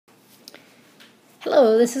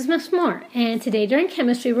Hello, this is Ms. Moore, and today during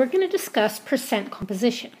chemistry we're going to discuss percent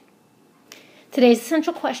composition. Today's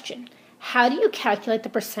essential question: how do you calculate the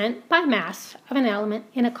percent by mass of an element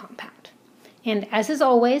in a compound? And as is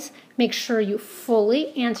always, make sure you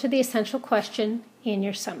fully answer the essential question in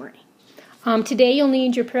your summary. Today you'll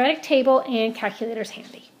need your periodic table and calculators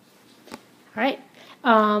handy. All right.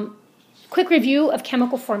 Quick review of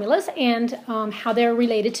chemical formulas and how they're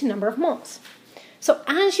related to number of moles. So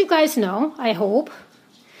as you guys know, I hope,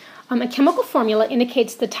 a chemical formula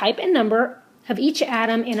indicates the type and number of each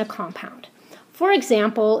atom in a compound. For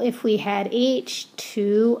example, if we had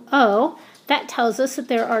H2O, that tells us that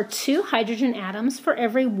there are 2 hydrogen atoms for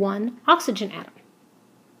every 1 oxygen atom.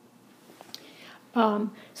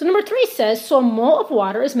 So number 3 says, so a mole of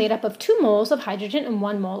water is made up of 2 moles of hydrogen and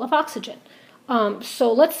 1 mole of oxygen.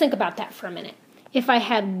 So let's think about that for a minute. If I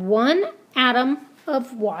had 1 atom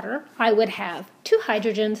of water, I would have 2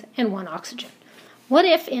 hydrogens and 1 oxygen. What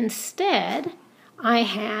if instead I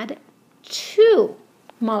had 2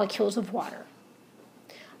 molecules of water?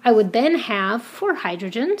 I would then have 4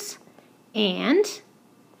 hydrogens and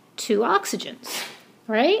 2 oxygens,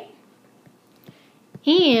 right?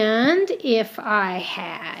 And if I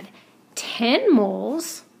had 10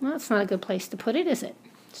 moles, well, that's not a good place to put it, is it?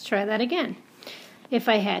 Let's try that again. If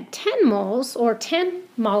I had 10 moles or 10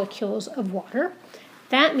 molecules of water,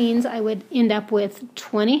 that means I would end up with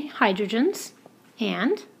 20 hydrogens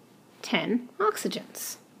and 10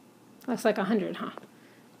 oxygens. That's like 100, huh?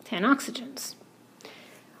 10 oxygens.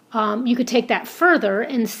 You could take that further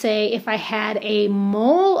and say if I had a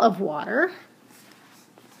mole of water,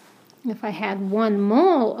 if I had 1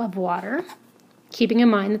 mole of water, keeping in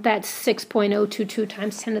mind that that's 6.022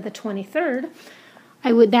 times 10 to the 23rd,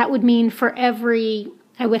 that would mean for every,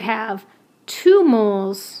 I would have 2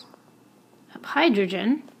 moles of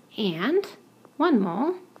hydrogen and 1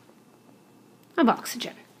 mole of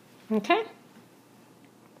oxygen. Okay?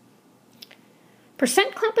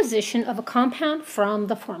 Percent composition of a compound from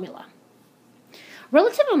the formula.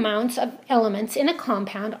 Relative amounts of elements in a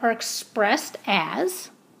compound are expressed as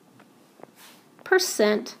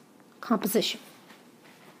percent composition.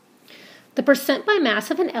 The percent by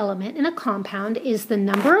mass of an element in a compound is the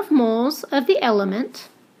number of moles of the element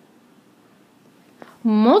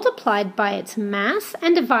multiplied by its mass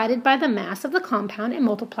and divided by the mass of the compound and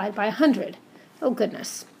multiplied by 100. Oh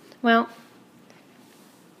goodness. Well,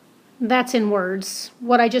 that's in words.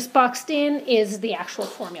 What I just boxed in is the actual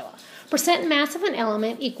formula. Percent mass of an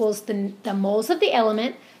element equals the moles of the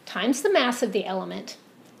element times the mass of the element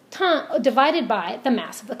divided by the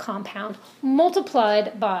mass of the compound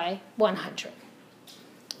multiplied by 100.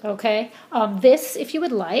 Okay? This, if you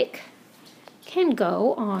would like, can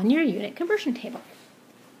go on your unit conversion table.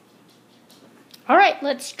 All right,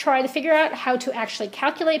 let's try to figure out how to actually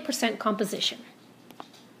calculate percent composition.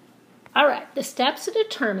 All right, the steps to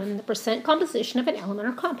determine the percent composition of an element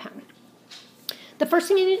or compound. The first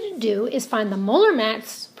thing you need to do is find the molar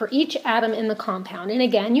mass for each atom in the compound. And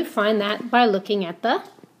again, you find that by looking at the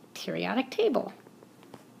periodic table.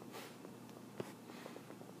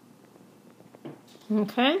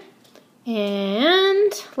 Okay,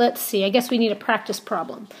 and let's see, I guess we need a practice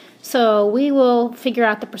problem. So we will figure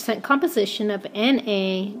out the percent composition of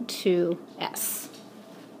Na2S.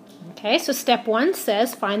 Okay, so step 1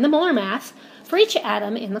 says find the molar mass for each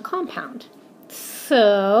atom in the compound.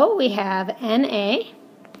 So we have Na,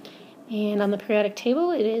 and on the periodic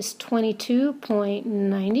table it is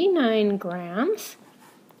 22.99 grams.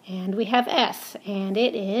 And we have S, and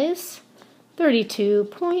it is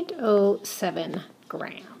 32.07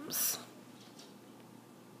 grams.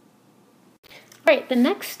 All right, the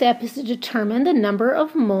next step is to determine the number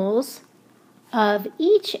of moles of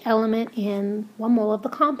each element in 1 mole of the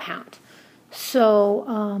compound. So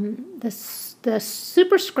the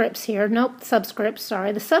subscripts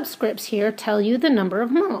here tell you the number of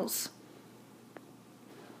moles.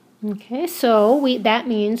 Okay, so that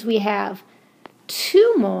means we have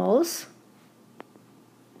 2 moles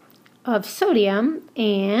of sodium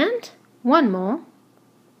and 1 mole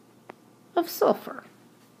of sulfur.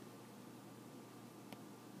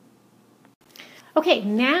 Okay,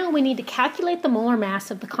 now we need to calculate the molar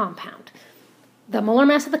mass of the compound. The molar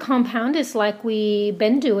mass of the compound is like we've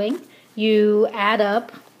been doing. You add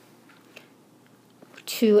up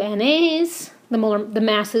 2 NAs, the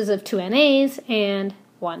masses of 2 NAs and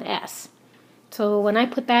 1 S. So when I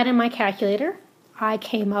put that in my calculator, I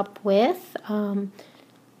came up with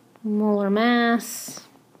molar mass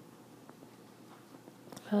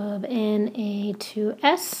of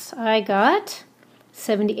Na2S. I got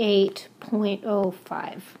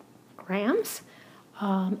 78.05 grams.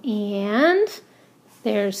 And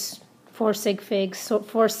there's 4 sig figs, so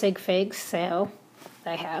 4 sig figs, so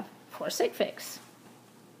I have 4 sig figs.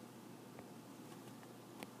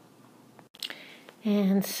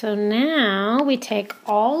 And so now we take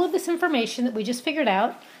all of this information that we just figured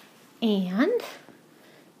out and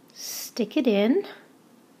stick it in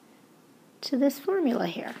to this formula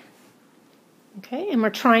here. Okay, and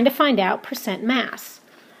we're trying to find out percent mass.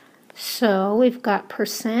 So we've got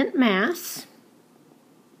percent mass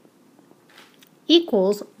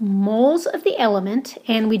equals moles of the element,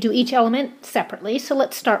 and we do each element separately. So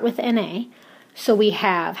let's start with Na. So we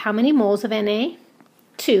have how many moles of Na?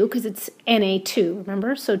 2, because it's Na2,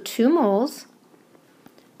 remember? So 2 moles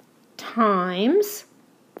times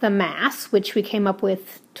the mass, which we came up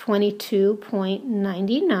with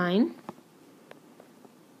 22.99,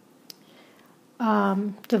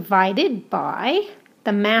 divided by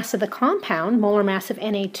the mass of the compound, molar mass of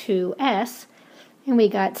Na2S, and we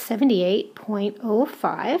got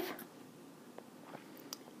 78.05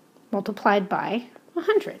 multiplied by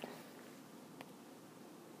 100.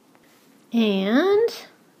 And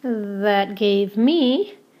that gave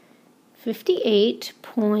me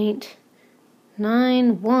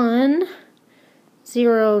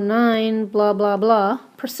 58.9109 blah blah blah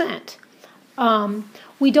percent.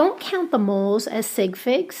 We don't count the moles as sig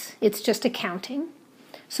figs, it's just a counting.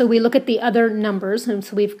 So we look at the other numbers, and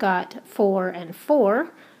so we've got 4 and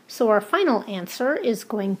 4. So our final answer is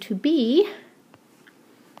going to be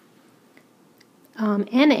Na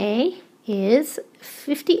is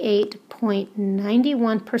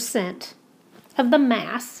 58.91% of the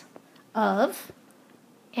mass of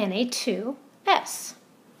Na2S.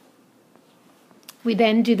 We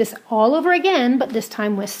then do this all over again, but this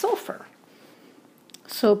time with sulfur.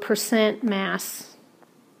 So percent mass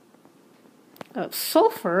of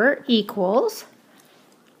sulfur equals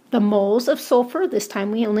the moles of sulfur, this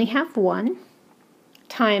time we only have 1,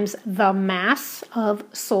 times the mass of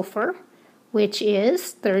sulfur, which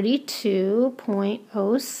is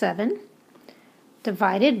 32.07,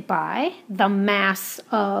 divided by the mass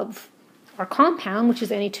of our compound, which is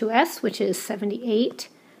Na2S, which is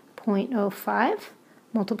 78.05,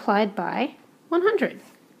 multiplied by 100.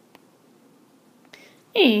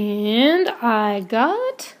 And I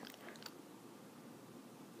got,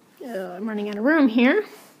 I'm running out of room here,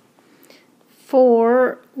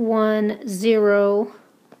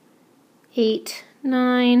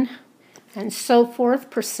 41089 and so forth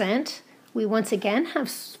percent. We once again have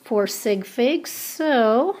 4 sig figs,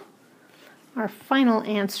 so our final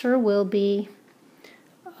answer will be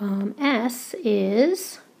S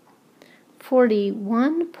is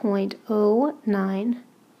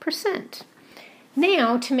 41.09%.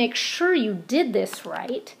 Now, to make sure you did this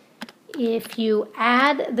right, if you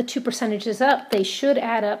add the two percentages up, they should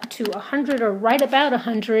add up to 100 or right about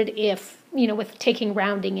 100 if, with taking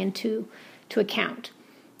rounding into account.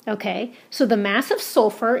 Okay, so the mass of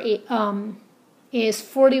sulfur is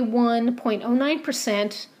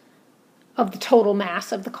 41.09% of the total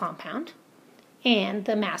mass of the compound, and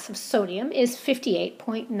the mass of sodium is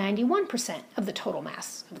 58.91% of the total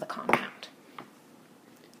mass of the compound.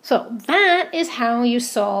 So that is how you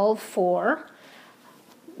solve for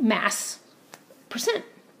mass percent.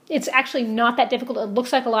 It's actually not that difficult. It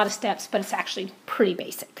looks like a lot of steps, but it's actually pretty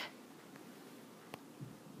basic.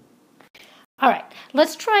 All right,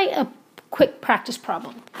 let's try a quick practice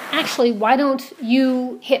problem. Actually, why don't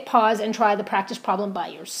you hit pause and try the practice problem by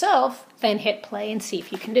yourself, then hit play and see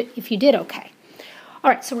if you did okay. All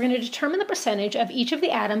right, so we're going to determine the percentage of each of the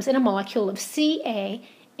atoms in a molecule of CaNO3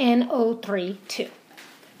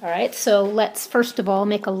 All right, so let's first of all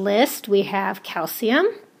make a list. We have calcium,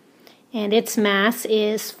 and its mass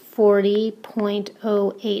is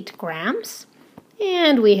 40.08 grams,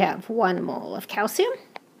 and we have 1 mole of calcium.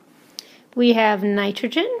 We have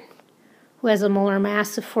nitrogen, who has a molar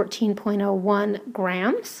mass of 14.01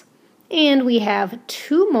 grams, and we have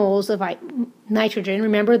 2 moles of nitrogen.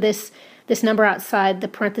 Remember, this number outside the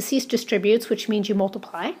parentheses distributes, which means you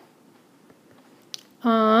multiply.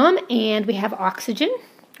 And we have oxygen,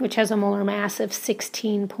 which has a molar mass of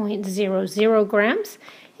 16.00 grams,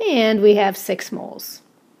 and we have 6 moles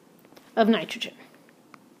of nitrogen.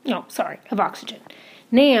 Of oxygen.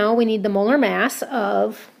 Now we need the molar mass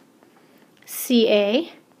of CaNO3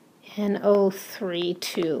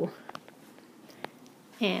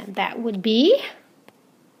 and that would be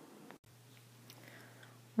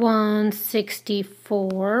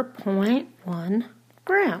 164.1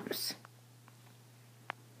 grams.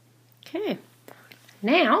 Okay.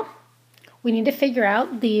 Now, we need to figure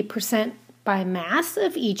out the percent by mass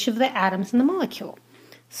of each of the atoms in the molecule.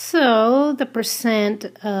 So, the percent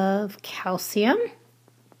of calcium,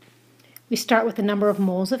 we start with the number of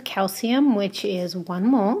moles of calcium, which is 1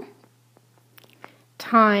 mole,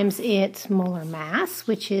 times its molar mass,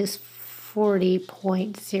 which is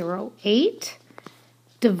 40.08,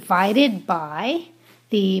 divided by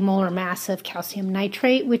the molar mass of calcium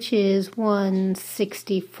nitrate, which is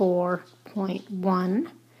 164.1,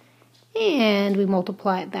 and we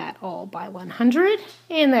multiply that all by 100,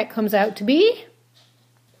 and that comes out to be,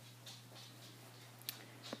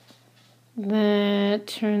 that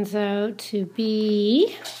turns out to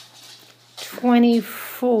be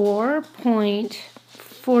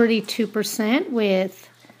 24.42% with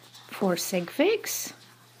 4 sig figs.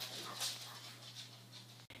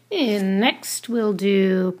 And next we'll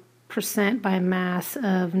do percent by mass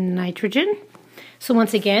of nitrogen. So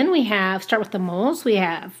once again we start with the moles. We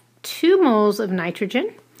have 2 moles of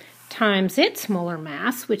nitrogen times its molar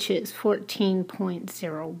mass, which is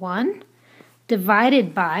 14.01,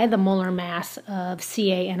 divided by the molar mass of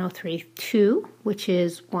CaNO3 which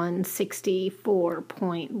is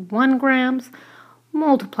 164.1 grams.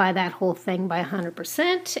 Multiply that whole thing by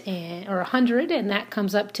 100%, or 100, and that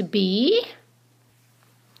comes up to be,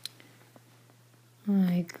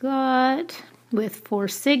 I got, with 4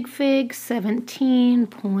 sig figs,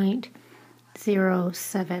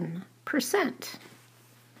 17.07%.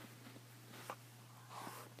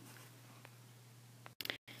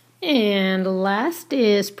 And last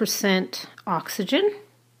is percent oxygen.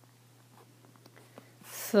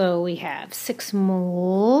 So we have 6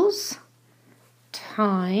 moles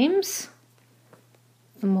times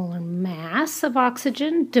the molar mass of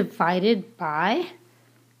oxygen divided by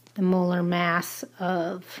the molar mass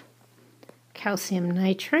of calcium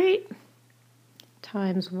nitrate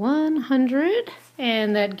times 100,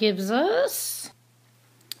 and that gives us,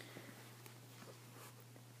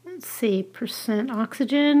 let's see, percent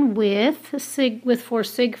oxygen with 4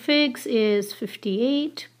 sig figs is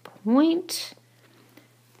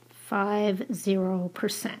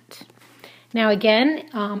 58.50%. Now again,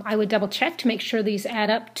 I would double check to make sure these add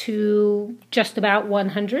up to just about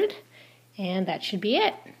 100, and that should be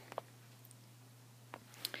it.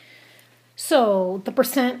 So the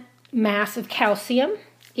percent mass of calcium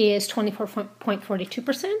is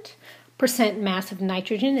 24.42%, percent mass of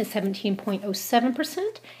nitrogen is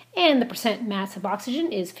 17.07%, and the percent mass of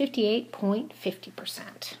oxygen is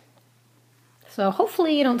 58.50%. So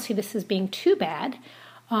hopefully you don't see this as being too bad.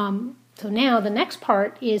 So now the next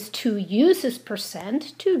part is to use this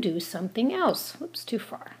percent to do something else. Whoops, too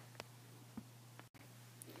far.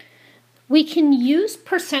 We can use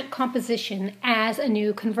percent composition as a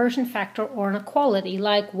new conversion factor or an equality,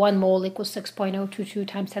 like 1 mole equals 6.022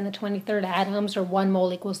 times 10 to the 23rd atoms, or 1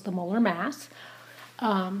 mole equals the molar mass.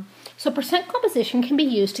 So percent composition can be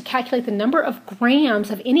used to calculate the number of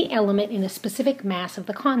grams of any element in a specific mass of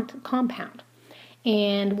the compound.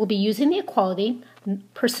 And we'll be using the equality,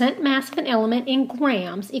 percent mass of an element in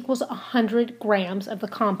grams equals 100 grams of the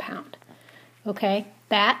compound. Okay,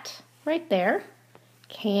 that right there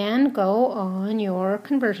can go on your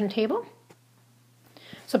conversion table.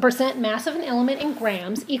 So percent mass of an element in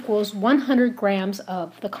grams equals 100 grams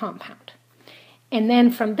of the compound. And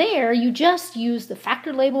then from there, you just use the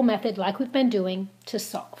factor label method like we've been doing to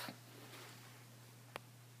solve.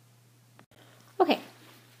 Okay,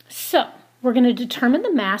 so we're going to determine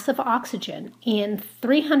the mass of oxygen in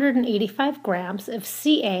 385 grams of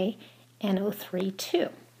CaNO3.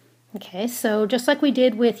 Okay, so just like we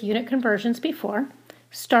did with unit conversions before,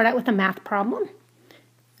 start out with a math problem.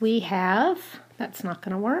 We have, that's not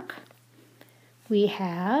going to work, we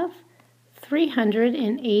have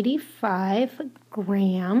 385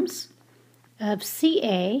 grams of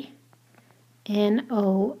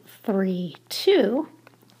CaNO3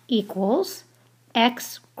 equals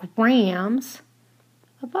X grams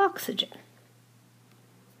of oxygen.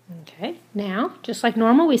 Okay, now just like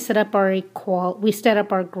normal, we set up our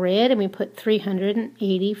grid and we put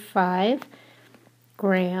 385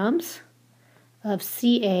 grams of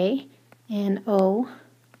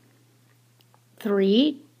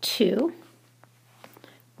CaNO3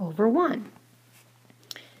 over 1.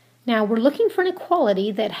 Now we're looking for an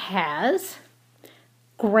equality that has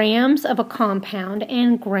grams of a compound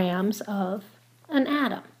and grams of an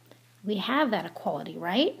atom. We have that equality,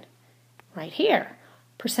 right? Right here.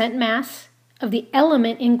 Percent mass of the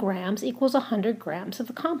element in grams equals 100 grams of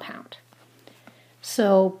the compound.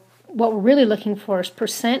 So what we're really looking for is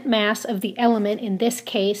percent mass of the element, in this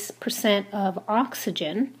case percent of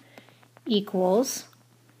oxygen, equals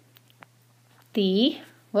the,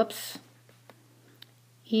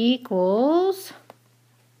 equals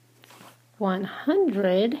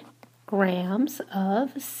 100 grams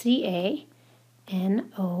of CaNO3.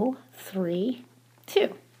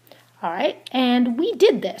 All right, and we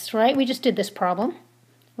did this, right? We just did this problem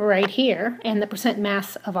right here, and the percent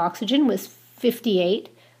mass of oxygen was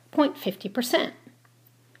 58.50%.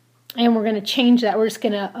 And we're going to change that. We're just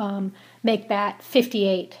going to make that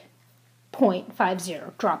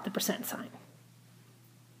 58.50, drop the percent sign.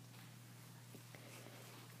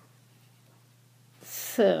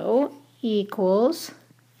 So equals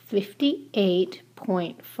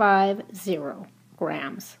 58.50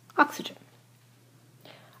 grams oxygen.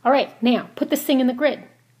 All right, now put this thing in the grid.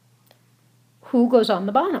 Who goes on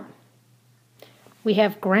the bottom? We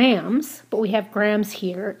have grams, but we have grams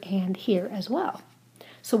here and here as well.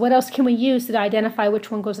 So what else can we use to identify which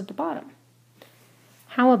one goes at the bottom?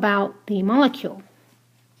 How about the molecule?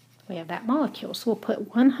 We have that molecule, so we'll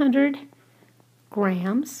put 100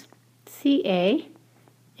 grams CaNO3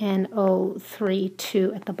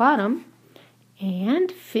 at the bottom and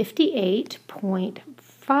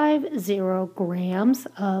 58.50 grams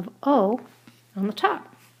of O on the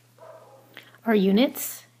top. Our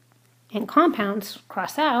units and compounds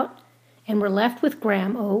cross out, and we're left with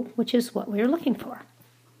gram O, which is what we are looking for.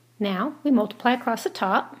 Now we multiply across the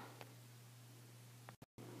top,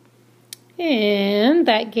 and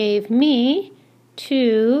that gave me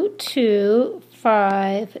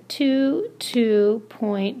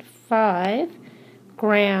 22522.5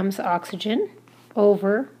 grams oxygen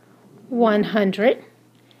over 100.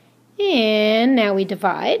 And now we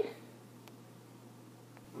divide,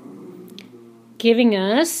 giving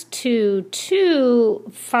us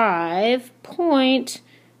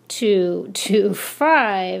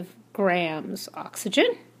 225.225 grams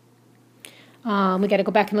oxygen. We got to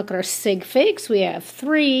go back and look at our sig figs. We have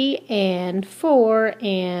 3 and 4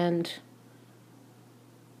 and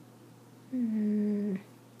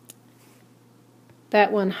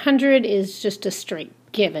that 100 is just a straight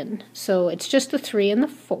given. So it's just the 3 and the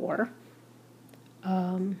 4.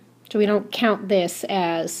 So we don't count this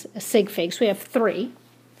as a sig fig. So we have 3.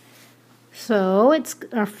 So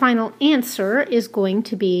our final answer is going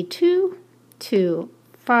to be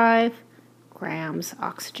 225 grams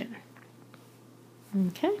oxygen.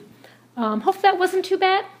 Okay. Hope that wasn't too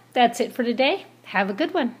bad. That's it for today. Have a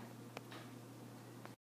good one.